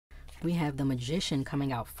We have the Magician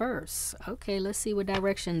coming out first. Okay, let's see what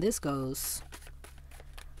direction this goes.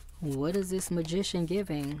 What is this Magician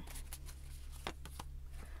giving?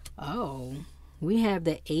 Oh, we have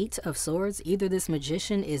the Eight of Swords. Either this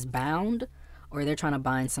Magician is bound or they're trying to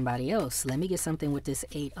bind somebody else. Let me get something with this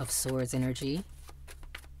Eight of Swords energy.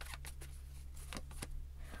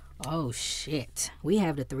 Oh, shit. We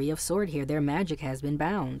have the Three of Swords here. Their magic has been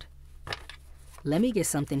bound. Let me get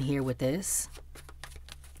something here with this.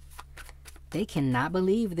 They cannot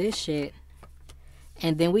believe this shit.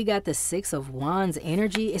 And then we got the Six of Wands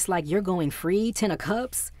energy. It's like you're going free. Ten of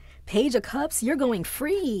Cups. Page of Cups. You're going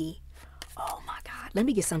free. Oh my God. Let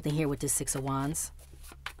me get something here with this Six of Wands.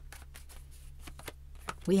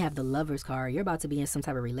 We have the Lovers card. You're about to be in some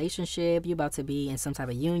type of relationship. You're about to be in some type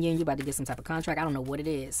of union. You're about to get some type of contract. I don't know what it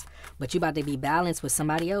is. But you're about to be balanced with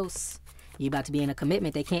somebody else. You're about to be in a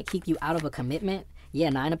commitment. They can't keep you out of a commitment. Yeah,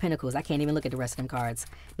 Nine of Pentacles. I can't even look at the rest of them cards.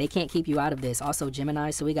 They can't keep you out of this. Also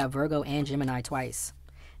Gemini. So we got Virgo and Gemini twice.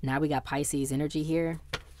 Now we got Pisces energy here.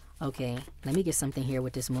 Okay, let me get something here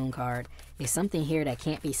with this Moon card. It's something here that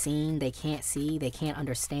can't be seen. They can't see. They can't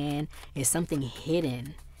understand. It's something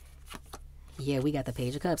hidden. Yeah, we got the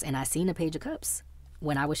Page of Cups. And I seen the Page of Cups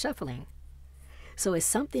when I was shuffling. So it's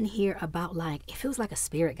something here about like, it feels like a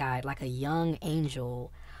spirit guide, like a young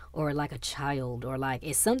angel. Or like a child, or like,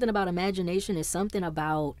 it's something about imagination. It's something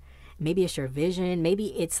about, maybe it's your vision. Maybe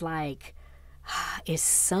it's like, it's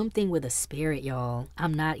something with a spirit, y'all.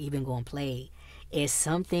 I'm not even going to play. It's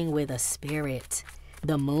something with a spirit.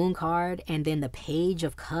 The Moon card, and then the Page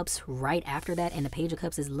of Cups right after that. And the Page of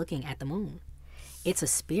Cups is looking at the moon. It's a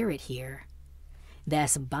spirit here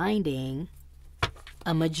that's binding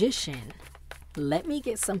a magician. Let me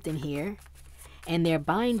get something here. And they're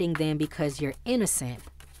binding them because you're innocent.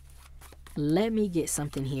 Let me get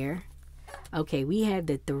something here. Okay, we have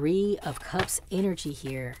the Three of Cups energy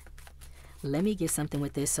here. Let me get something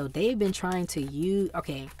with this. So they've been trying to use,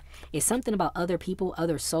 okay, it's something about other people,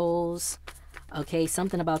 other souls. Okay,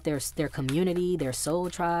 something about their community, their soul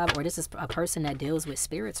tribe, or this is a person that deals with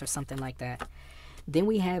spirits or something like that. Then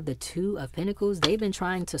we have the Two of Pentacles. They've been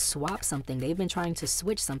trying to swap something. They've been trying to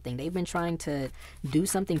switch something. They've been trying to do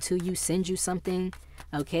something to you, send you something.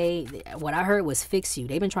 Okay, what I heard was fix you.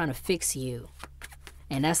 They've been trying to fix you.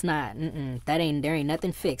 And that's not, there ain't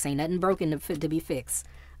nothing fixed. Ain't nothing broken to be fixed.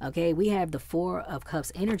 Okay, we have the Four of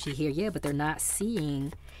Cups energy here. Yeah, but they're not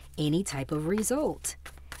seeing any type of result.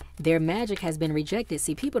 Their magic has been rejected.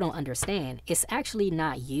 See, people don't understand. It's actually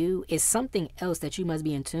not you. It's something else that you must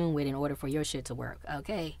be in tune with in order for your shit to work.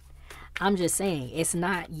 Okay, I'm just saying, it's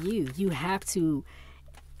not you. You have to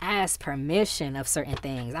ask permission of certain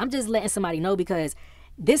things. I'm just letting somebody know, because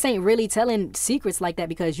this ain't really telling secrets like that,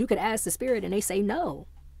 because you could ask the spirit and they say no.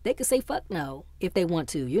 They could say fuck no if they want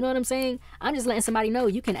to. You know what I'm saying? I'm just letting somebody know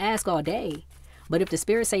you can ask all day. But if the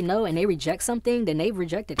spirit say no and they reject something, then they've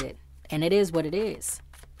rejected it. And it is what it is.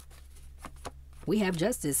 We have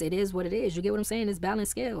justice. It is what it is. You get what I'm saying? It's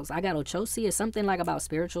balanced scales. I got Ochosi. It's something like about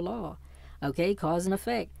spiritual law. Okay? Cause and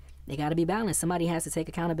effect. They got to be balanced. Somebody has to take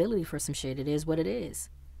accountability for some shit. It is what it is.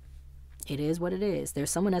 It is what it is. There's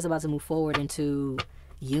someone that's about to move forward into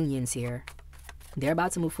unions here. They're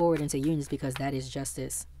about to move forward into unions because that is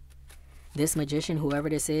justice. This magician, whoever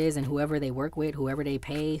this is, and whoever they work with, whoever they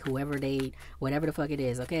pay, whoever they, whatever the fuck it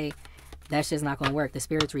is, okay? That's just not going to work. The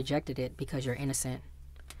spirits rejected it because you're innocent.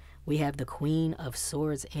 We have the Queen of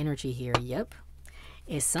Swords energy here. Yep.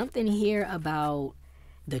 It's something here about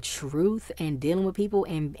the truth and dealing with people,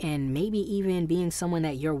 and maybe even being someone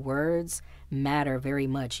that your words matter very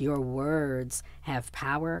much. Your words have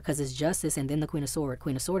power because it's justice. And then the Queen of Swords.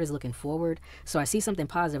 Queen of Swords is looking forward. So I see something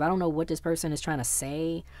positive. I don't know what this person is trying to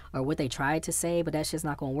say or what they tried to say, but that's just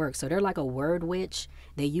not going to work. So they're like a word witch.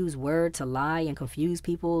 They use word to lie and confuse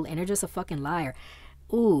people, and they're just a fucking liar.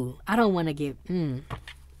 Ooh, I don't want to give...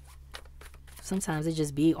 Sometimes it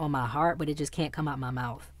just be on my heart, but it just can't come out my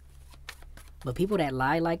mouth. But people that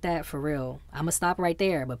lie like that, for real, I'm going to stop right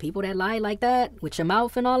there. But people that lie like that, with your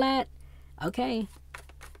mouth and all that, okay.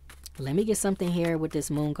 Let me get something here with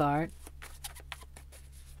this Moon card.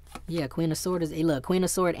 Yeah, Queen of Swords is... Hey, look, Queen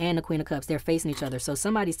of Swords and the Queen of Cups, they're facing each other. So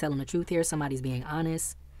somebody's telling the truth here. Somebody's being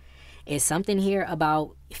honest. It's something here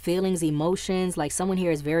about feelings, emotions. Like someone here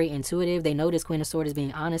is very intuitive. They know this Queen of Swords is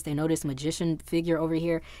being honest. They know this magician figure over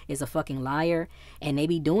here is a fucking liar. And they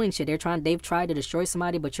be doing shit. They've tried to destroy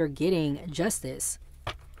somebody, but you're getting justice.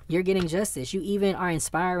 You're getting justice. You even are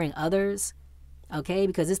inspiring others. Okay?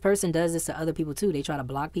 Because this person does this to other people too. They try to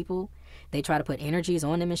block people. They try to put energies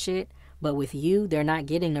on them and shit. But with you, they're not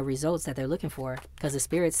getting the results that they're looking for. Because the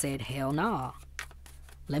spirit said, hell nah.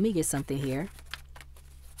 Let me get something here.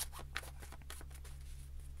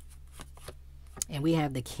 And we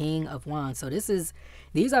have the King of Wands. So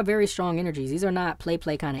these are very strong energies. These are not play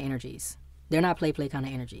kind of energies. They're not play kind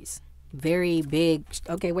of energies. Very big.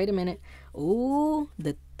 Okay, wait a minute. Ooh,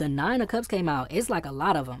 the Nine of Cups came out. It's like a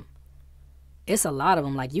lot of them. It's a lot of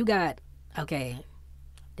them. Like you got, okay,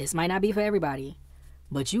 this might not be for everybody,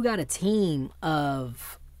 but you got a team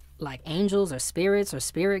of like angels or spirits or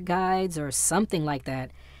spirit guides or something like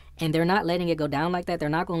that. And they're not letting it go down like that. They're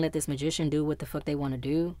not going to let this magician do what the fuck they want to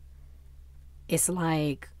do. It's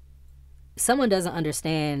like someone doesn't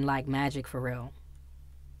understand like magic for real.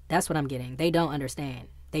 That's what I'm getting. They don't understand.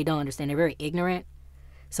 They don't understand. They're very ignorant.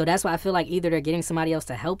 So that's why I feel like either they're getting somebody else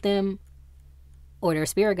to help them, or their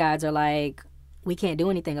spirit guides are like, we can't do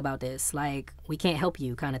anything about this. Like, we can't help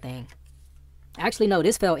you kind of thing. Actually, no,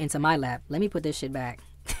 this fell into my lap. Let me put this shit back.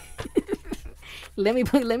 Let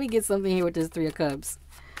me get something here with this Three of Cups.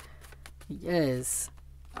 Yes.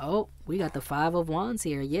 Oh, we got the Five of Wands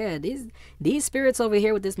here. Yeah, these spirits over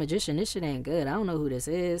here with this magician, this shit ain't good. I don't know who this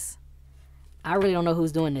is. I really don't know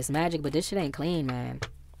who's doing this magic, but this shit ain't clean, man.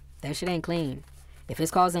 That shit ain't clean. If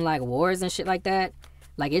it's causing like wars and shit like that,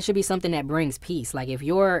 like it should be something that brings peace. Like if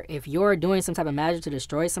you're doing some type of magic to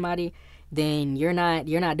destroy somebody, then you're not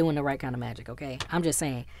doing the right kind of magic, okay? I'm just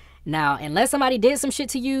saying. Now, unless somebody did some shit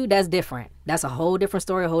to you, that's different. That's a whole different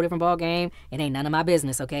story, a whole different ball game. It ain't none of my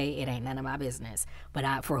business, okay? It ain't none of my business.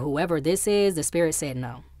 But for whoever this is, the spirit said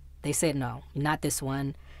no. They said no, not this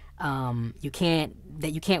one. You can't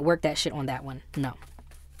work that shit on that one. No.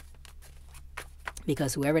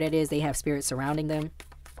 Because whoever that is, they have spirits surrounding them.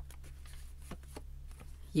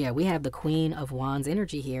 Yeah, we have the Queen of Wands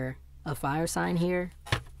energy here. A fire sign here.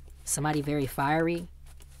 Somebody very fiery.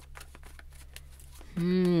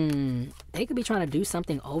 They could be trying to do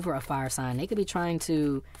something over a fire sign. They could be trying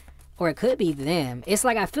to, or it could be them. It's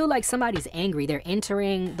like I feel like somebody's angry. They're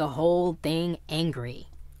entering the whole thing angry.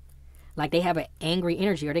 Like they have an angry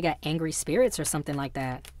energy, or they got angry spirits or something like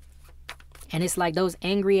that. And it's like those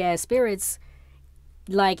angry ass spirits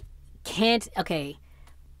like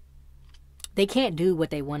they can't do what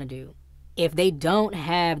they want to do. If they don't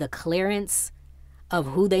have the clearance of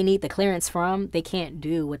who they need the clearance from, they can't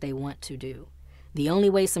do what they want to do. The only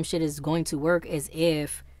way some shit is going to work is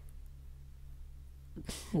if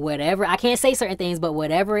whatever, I can't say certain things, but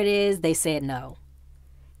whatever it is, they said no.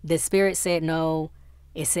 The spirit said no.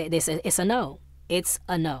 It's a no. It's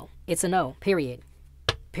a no. It's a no. Period.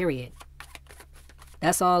 Period.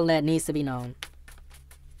 That's all that needs to be known.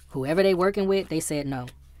 Whoever they working with, they said no.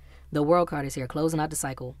 The World card is here, closing out the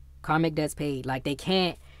cycle. Karmic debts paid. Like they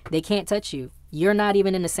can't touch you. You're not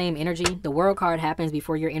even in the same energy. The World card happens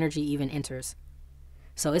before your energy even enters.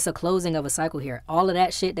 So it's a closing of a cycle here. All of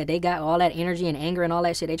that shit that they got, all that energy and anger and all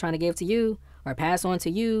that shit they trying to give to you or pass on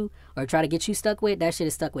to you or try to get you stuck with, that shit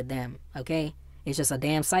is stuck with them, okay? It's just a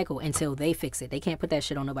damn cycle until they fix it. They can't put that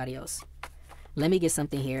shit on nobody else. Let me get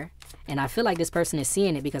something here. And I feel like this person is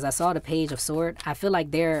seeing it because I saw the Page of Swords. I feel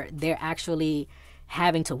like they're actually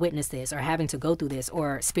having to witness this or having to go through this,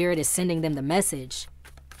 or Spirit is sending them the message.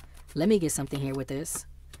 Let me get something here with this.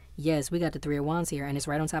 Yes, we got the Three of Wands here, and it's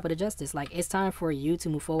right on top of the Justice. Like, it's time for you to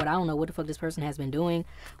move forward. I don't know what the fuck this person has been doing,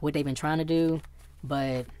 what they've been trying to do,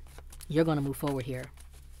 but you're going to move forward here.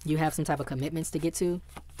 You have some type of commitments to get to.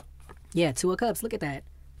 Yeah, Two of Cups. Look at that.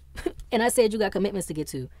 And I said you got commitments to get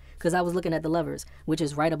to because I was looking at the Lovers, which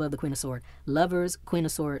is right above the Queen of Swords. Lovers, Queen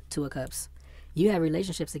of Swords, Two of Cups. You have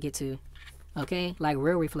relationships to get to, okay? Like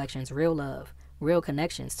real reflections, real love, real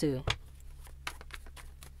connections too.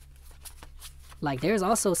 Like there's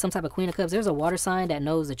also some type of Queen of Cups. There's a water sign that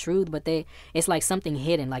knows the truth, but it's like something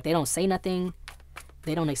hidden. Like they don't say nothing.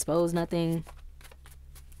 They don't expose nothing.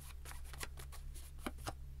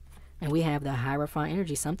 And we have the Hierophant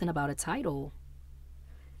energy. Something about a title.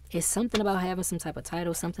 It's something about having some type of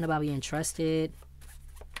title. Something about being trusted.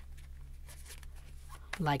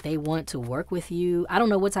 Like they want to work with you. I don't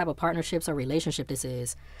know what type of partnerships or relationship this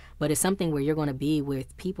is, but it's something where you're going to be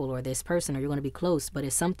with people or this person, or you're going to be close, but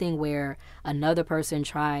it's something where another person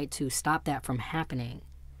tried to stop that from happening.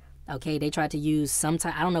 Okay, they tried to use some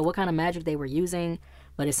type, I don't know what kind of magic they were using,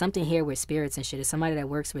 but it's something here with spirits and shit. It's somebody that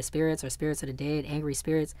works with spirits or spirits of the dead, angry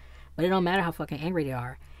spirits, but it don't matter how fucking angry they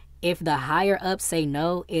are. If the higher ups say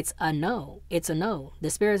no, it's a no. It's a no.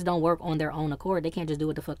 The spirits don't work on their own accord. They can't just do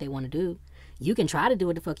what the fuck they want to do. You can try to do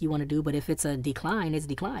what the fuck you want to do, but if it's a decline, it's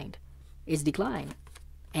declined. It's declined.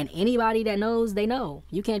 And anybody that knows, they know.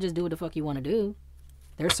 You can't just do what the fuck you want to do.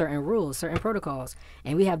 There's certain rules, certain protocols.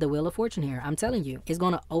 And we have the Wheel of Fortune here. I'm telling you, it's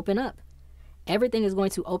going to open up. Everything is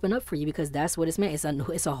going to open up for you because that's what it's meant.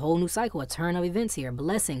 It's a whole new cycle, a turn of events here.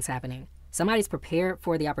 Blessings happening. Somebody's prepared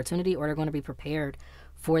for the opportunity, or they're going to be prepared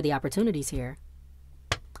for the opportunities here.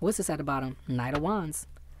 What's this at the bottom? Knight of Wands.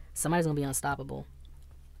 Somebody's going to be unstoppable.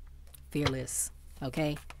 Fearless.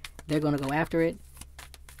 Okay? They're going to go after it.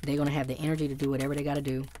 They're going to have the energy to do whatever they got to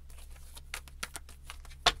do.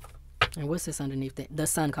 And what's this underneath the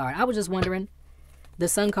Sun card? I was just wondering. The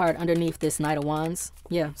Sun card underneath this Knight of Wands.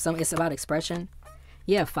 Yeah, it's about expression.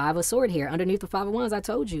 Yeah, Five of Swords here. Underneath the Five of Wands, I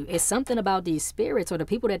told you. It's something about these spirits or the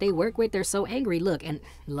people that they work with. They're so angry. Look, and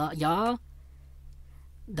y'all,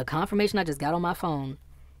 the confirmation I just got on my phone.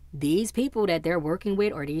 These people that they're working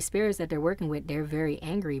with or these spirits that they're working with, they're very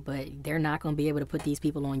angry, but they're not going to be able to put these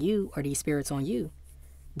people on you or these spirits on you.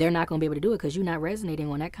 They're not going to be able to do it because you're not resonating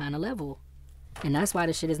on that kind of level. And that's why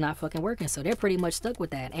this shit is not fucking working. So they're pretty much stuck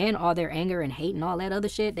with that. And all their anger and hate and all that other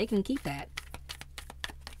shit, they can keep that.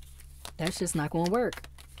 That's just not going to work.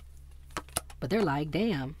 But they're like,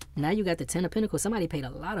 damn, now you got the Ten of Pentacles. Somebody paid a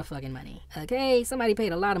lot of fucking money. Okay, somebody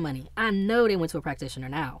paid a lot of money. I know they went to a practitioner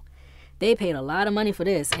now. They paid a lot of money for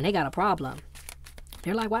this and they got a problem.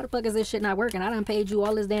 They're like, why the fuck is this shit not working? I done paid you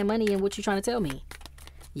all this damn money and what you trying to tell me?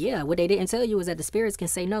 Yeah, what they didn't tell you is that the spirits can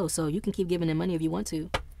say no. So you can keep giving them money if you want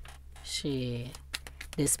to. Shit.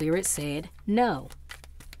 The spirit said no.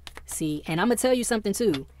 See, and I'm going to tell you something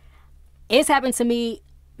too. It's happened to me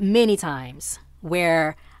many times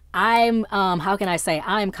where I'm, how can I say,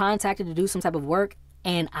 I'm contacted to do some type of work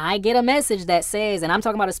and I get a message that says, and I'm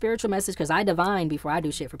talking about a spiritual message because I divine before I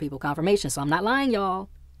do shit for people, confirmation. So I'm not lying, y'all.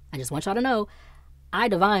 I just want y'all to know I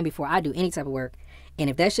divine before I do any type of work. And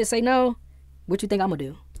if that shit say no, what you think I'm going to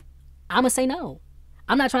do? I'm going to say no.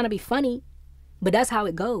 I'm not trying to be funny, but that's how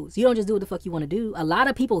it goes. You don't just do what the fuck you want to do. A lot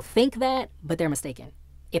of people think that, but they're mistaken.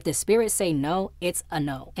 If the spirits say no, it's a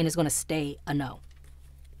no. And it's going to stay a no.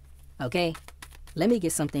 Okay? Let me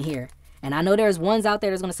get something here. And I know there's ones out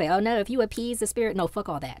there that's going to say, oh no, if you appease the spirit, no, fuck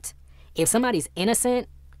all that. If somebody's innocent,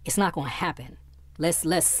 it's not going to happen.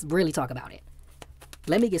 Let's really talk about it.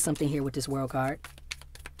 Let me get something here with this World card.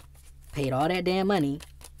 Paid all that damn money.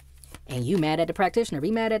 And you mad at the practitioner.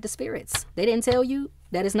 Be mad at the spirits. They didn't tell you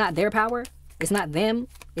that it's not their power. It's not them.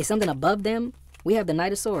 It's something above them. We have the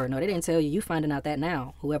Knight of Swords. No, they didn't tell you. You finding out that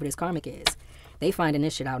now. Whoever this karmic is. They finding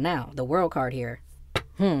this shit out now. The World card here.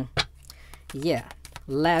 Yeah.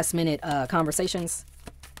 Last minute conversations.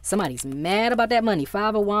 Somebody's mad about that money.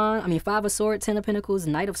 Five of Swords, Ten of Pentacles,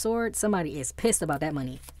 Knight of Swords. Somebody is pissed about that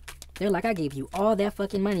money. They're like, I gave you all that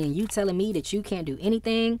fucking money and you telling me that you can't do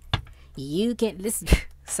anything. You can't. This.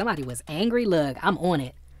 Somebody was angry. Look, I'm on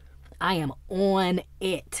it. I am on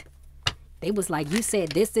it. They was like, you said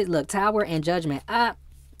this. Look, Tower and Judgment.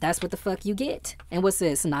 That's what the fuck you get. And what's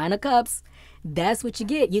this? Nine of Cups. That's what you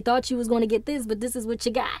get. You thought you was going to get this, but this is what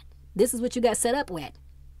you got. This is what you got set up with.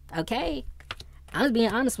 Okay? I was being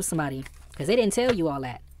honest with somebody because they didn't tell you all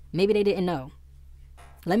that. Maybe they didn't know.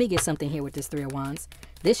 Let me get something here with this Three of Wands.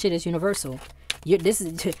 This shit is universal.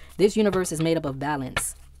 This universe is made up of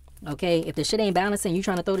balance. Okay? If the shit ain't balancing, you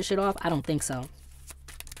trying to throw the shit off? I don't think so.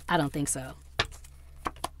 I don't think so.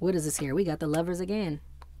 What is this here? We got the Lovers again.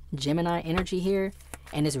 Gemini energy here.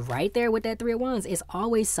 And it's right there with that Three of Wands. It's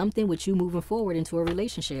always something with you moving forward into a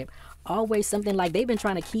relationship. Always something like they've been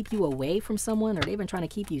trying to keep you away from someone, or they've been trying to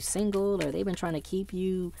keep you single, or they've been trying to keep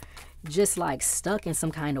you just like stuck in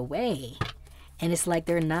some kind of way. And it's like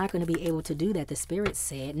they're not going to be able to do that. The spirit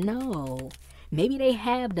said no. Maybe they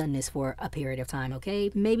have done this for a period of time,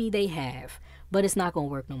 okay? Maybe they have. But it's not going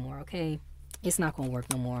to work no more, okay? It's not going to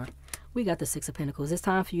work no more. We got the Six of Pentacles. It's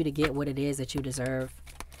time for you to get what it is that you deserve.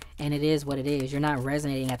 And it is what it is. You're not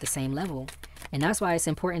resonating at the same level. And that's why it's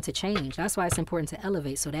important to change. That's why it's important to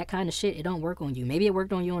elevate. So that kind of shit, it don't work on you. Maybe it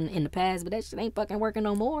worked on you in the past, but that shit ain't fucking working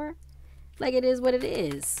no more. Like, it is what it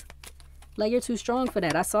is. Like, you're too strong for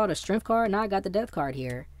that. I saw the Strength card. Now I got the Death card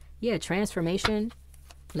here. Yeah, transformation.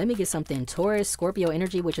 Let me get something. Taurus, Scorpio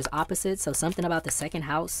energy, which is opposite. So something about the second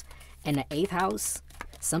house and the 8th house.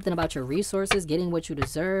 Something about your resources, getting what you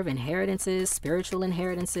deserve, inheritances, spiritual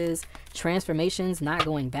inheritances, transformations, not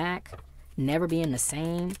going back, never being the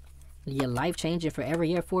same, your life changing forever.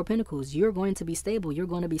 Yeah, Four of Pentacles. You're going to be stable. You're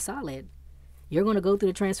going to be solid. You're going to go through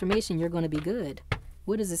the transformation. You're going to be good.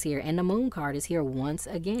 What is this here? And the Moon card is here once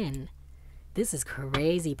again. This is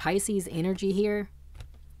crazy. Pisces energy here.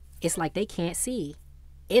 It's like they can't see.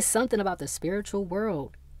 It's something about the spiritual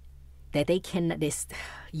world that they cannot,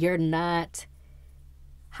 you're not...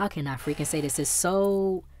 How can I freaking say this? Is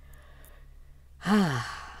so... Let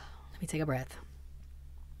me take a breath.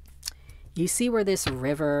 You see where this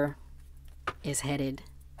river is headed?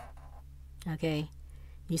 Okay?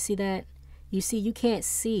 You see that? You see, you can't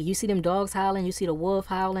see. You see them dogs howling. You see the wolf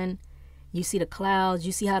howling. You see the clouds.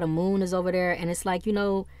 You see how the moon is over there. And it's like, you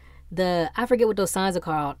know, I forget what those signs are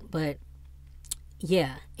called, but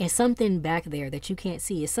Yeah, and something back there that you can't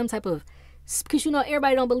see is some type of, because you know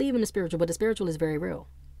everybody don't believe in the spiritual, but the spiritual is very real.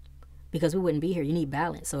 Because we wouldn't be here. You need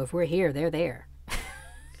balance. So if we're here, they're there.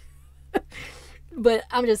 But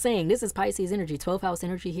I'm just saying, this is Pisces energy, 12th house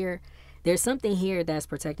energy here. There's something here that's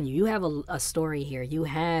protecting you. You have a story here. You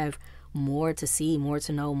have more to see, more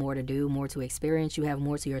to know, more to do, more to experience. You have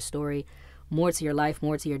more to your story, more to your life,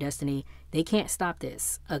 more to your destiny. They can't stop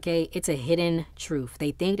this, okay? It's a hidden truth.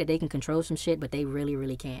 They think that they can control some shit, but they really,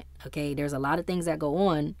 really can't, okay? There's a lot of things that go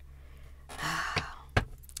on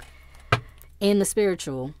in the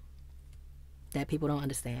spiritual that people don't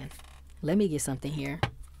understand. Let me get something here.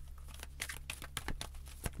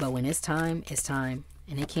 But when it's time,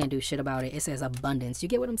 and they can't do shit about it. It says abundance. You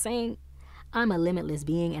get what I'm saying? I'm a limitless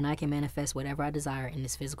being, and I can manifest whatever I desire in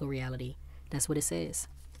this physical reality. That's what it says.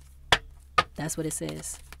 That's what it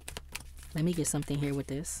says. Let me get something here with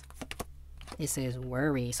this. It says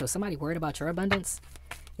worry. So somebody worried about your abundance?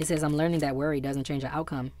 It says, I'm learning that worry doesn't change the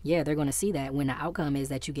outcome. Yeah, they're going to see that when the outcome is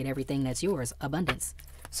that you get everything that's yours, abundance.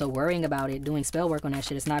 So worrying about it, doing spell work on that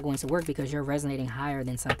shit, is not going to work because you're resonating higher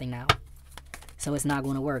than something now. So it's not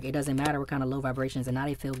going to work. It doesn't matter what kind of low vibrations. And now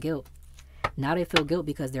they feel guilt. Now they feel guilt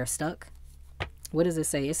because they're stuck. What does it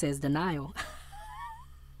say? It says denial.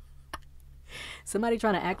 Somebody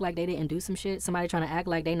trying to act like they didn't do some shit. Somebody trying to act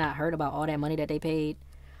like they not heard about all that money that they paid.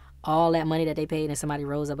 All that money that they paid, and somebody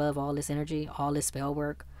rose above all this energy, all this spell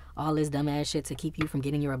work, all this dumbass shit to keep you from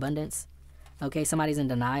getting your abundance. Okay, somebody's in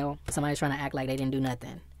denial. Somebody's trying to act like they didn't do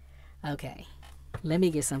nothing. Okay, let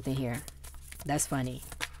me get something here. That's funny.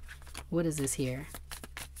 What is this here?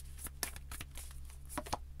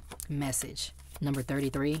 Message. Number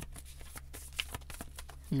 33.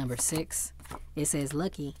 Number 6. It says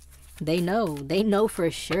lucky. They know for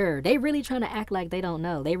sure. They really trying to act like they don't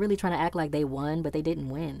know. They really trying to act like they won, but they didn't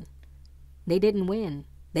win. They didn't win.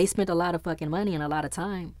 They spent a lot of fucking money and a lot of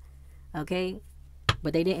time. Okay?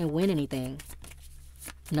 But they didn't win anything.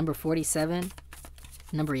 Number 47.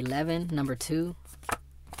 Number 11. Number 2.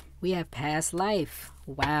 We have past life.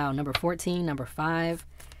 Wow. Number 14. Number 5.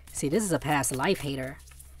 See, this is a past life hater.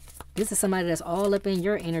 This is somebody that's all up in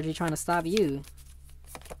your energy trying to stop you.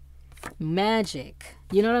 Magic.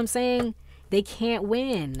 You know what I'm saying? They can't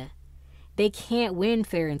win. They can't win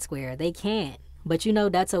fair and square. They can't. But you know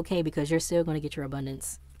that's okay because you're still going to get your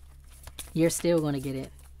abundance. You're still going to get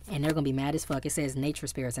it. And they're going to be mad as fuck. It says nature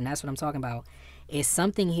spirits, and that's what I'm talking about. It's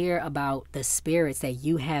something here about the spirits that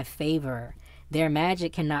you have favor. Their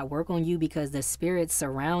magic cannot work on you because the spirits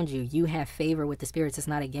surround you. You have favor with the spirits. It's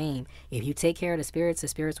not a game. If you take care of the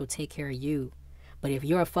spirits will take care of you. But if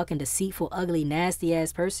you're a fucking deceitful, ugly, nasty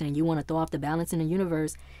ass person and you want to throw off the balance in the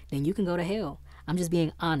universe, then you can go to hell. I'm just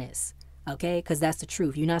being honest, okay? Because that's the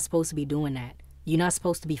truth. You're not supposed to be doing that. You're not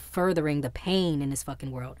supposed to be furthering the pain in this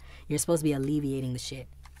fucking world. You're supposed to be alleviating the shit.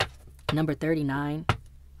 Number 39,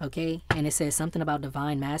 okay? And it says something about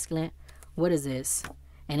divine masculine. What is this?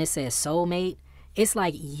 And it says soulmate. It's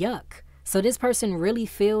like yuck. So this person really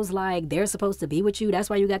feels like they're supposed to be with you. That's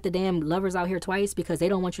why you got the damn lovers out here twice, because they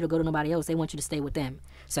don't want you to go to nobody else. They want you to stay with them.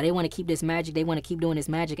 So they want to keep this magic. They want to keep doing this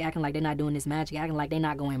magic, acting like they're not doing this magic, acting like they're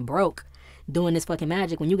not going broke doing this fucking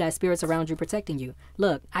magic when you got spirits around you protecting you.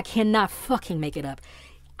 Look, I cannot fucking make it up.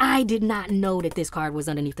 I did not know that this card was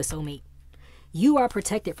underneath the soulmate. You are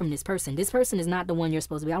protected from this person. This person is not the one you're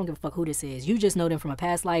supposed to be. I don't give a fuck who this is. You just know them from a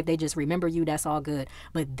past life. They just remember you. That's all good.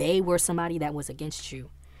 But they were somebody that was against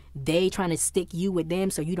you. They trying to stick you with them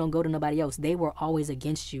so you don't go to nobody else. They were always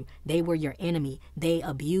against you. They were your enemy. They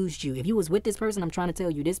abused you. If you was with this person, I'm trying to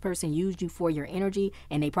tell you, this person used you for your energy,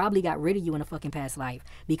 and they probably got rid of you in a fucking past life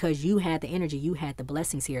because you had the energy, you had the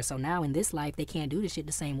blessings here. So now in this life, they can't do this shit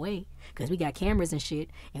the same way because we got cameras and shit,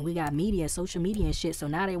 and we got media, social media and shit. So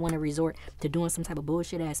now they want to resort to doing some type of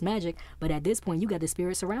bullshit ass magic. But at this point, you got the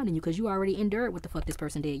spirit surrounding you because you already endured what the fuck this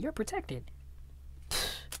person did. You're protected.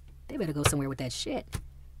 They better go somewhere with that shit.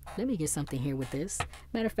 Let me get something here with this.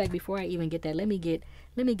 Matter of fact, before I even get that, let me get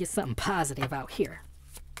something positive out here.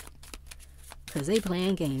 Because they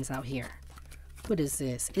playing games out here. What is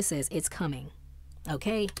this? It says it's coming.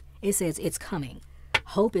 Okay? It says it's coming.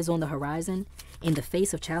 Hope is on the horizon. In the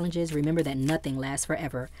face of challenges, remember that nothing lasts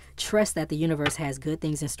forever. Trust that the universe has good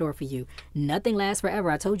things in store for you. Nothing lasts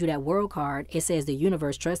forever. I told you that world card. It says the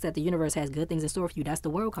universe. Trust that the universe has good things in store for you. That's the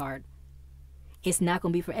world card. It's not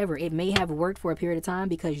going to be forever. It may have worked for a period of time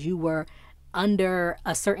because you were under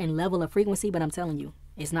a certain level of frequency, but I'm telling you,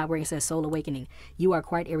 it's not where it says soul awakening. You are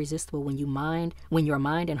quite irresistible when your mind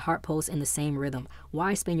and heart pulse in the same rhythm.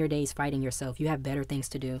 Why spend your days fighting yourself? You have better things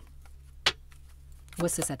to do.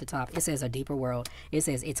 What's this at the top? It says a deeper world. It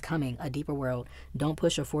says it's coming, a deeper world. Don't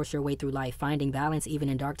push or force your way through life. Finding balance even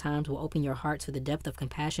in dark times will open your heart to the depth of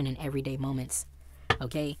compassion in everyday moments.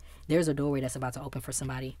 Okay? There's a doorway that's about to open for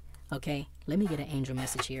somebody. Okay? Let me get an angel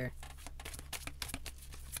message here.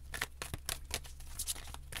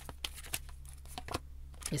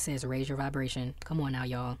 It says raise your vibration. Come on now,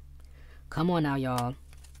 y'all. Come on now, y'all.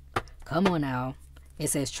 Come on now. It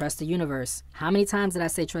says trust the universe. How many times did I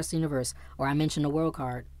say trust the universe? Or I mentioned the world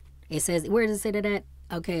card. It says, where does it say that at?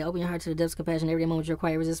 Okay, open your heart to the depths of compassion. Every moment you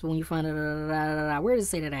require resistance when you find it. Where does it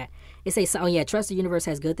say that at? It says, oh yeah, trust the universe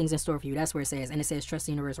has good things in store for you. That's where it says. And it says trust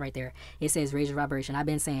the universe right there. It says raise your vibration. I've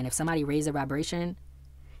been saying if somebody raises their vibration,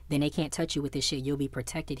 then they can't touch you with this shit. You'll be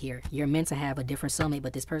protected here. You're meant to have a different soulmate,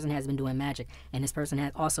 but this person has been doing magic. And this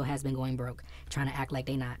person also has been going broke, trying to act like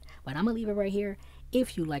they not. But I'm going to leave it right here.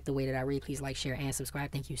 If you like the way that I read, please like, share, and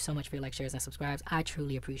subscribe. Thank you so much for your like, shares, and subscribes. I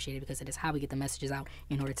truly appreciate it because it is how we get the messages out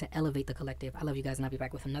in order to elevate the collective. I love you guys, and I'll be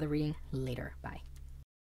back with another reading later. Bye.